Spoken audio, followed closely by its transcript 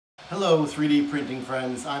Hello 3D printing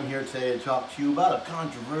friends, I'm here today to talk to you about a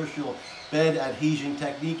controversial bed adhesion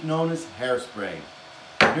technique known as hairspray.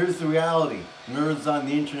 Here's the reality, nerds on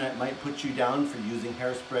the internet might put you down for using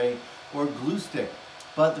hairspray or glue stick,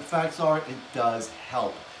 but the facts are it does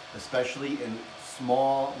help, especially in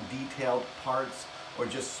small detailed parts or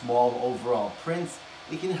just small overall prints.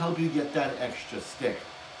 It can help you get that extra stick.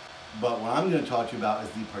 But what I'm going to talk to you about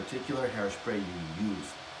is the particular hairspray you use.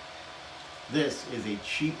 This is a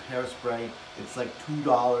cheap hairspray. It's like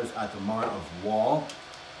 $2 at the Mart of Wall.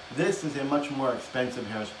 This is a much more expensive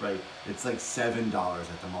hairspray. It's like $7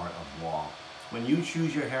 at the Mart of Wall. When you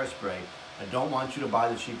choose your hairspray, I don't want you to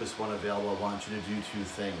buy the cheapest one available. I want you to do two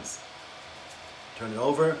things. Turn it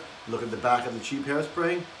over, look at the back of the cheap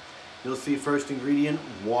hairspray. You'll see first ingredient,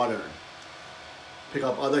 water. Pick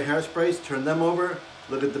up other hairsprays, turn them over,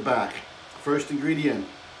 look at the back. First ingredient,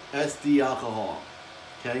 SD alcohol.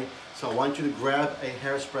 Okay? So I want you to grab a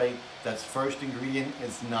hairspray that's first ingredient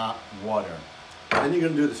is not water. Then you're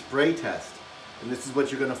going to do the spray test. And this is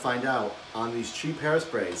what you're going to find out on these cheap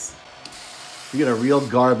hairsprays. You get a real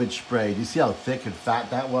garbage spray. Do you see how thick and fat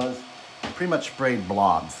that was? It pretty much sprayed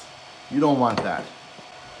blobs. You don't want that.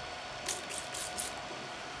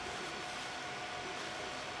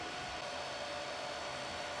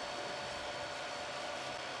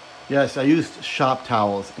 Yes, I used shop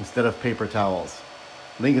towels instead of paper towels.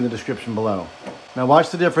 Link in the description below. Now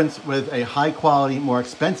watch the difference with a high quality, more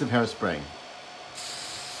expensive hairspray.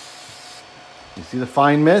 You see the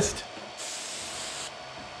fine mist?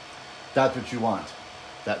 That's what you want,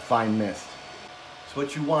 that fine mist. So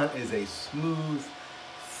what you want is a smooth,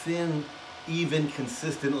 thin, even,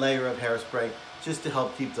 consistent layer of hairspray just to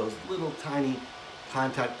help keep those little tiny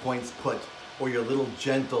contact points put, or your little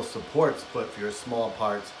gentle supports put for your small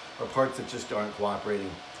parts or parts that just aren't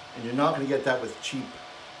cooperating. And you're not going to get that with cheap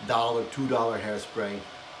 $1, $2 hairspray.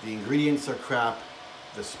 The ingredients are crap,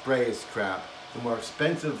 the spray is crap. The more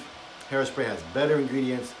expensive hairspray has better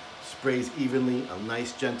ingredients, sprays evenly, a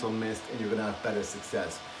nice gentle mist, and you're going to have better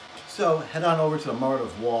success. So head on over to the Mart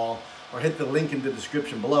of Wall or hit the link in the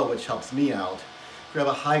description below, which helps me out. Grab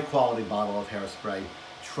a high quality bottle of hairspray.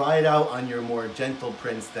 Try it out on your more gentle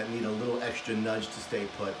prints that need a little extra nudge to stay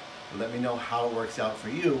put. Let me know how it works out for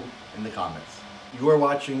you in the comments. You are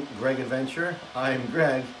watching Greg Adventure. I'm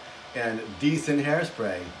Greg, and decent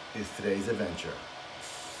hairspray is today's adventure.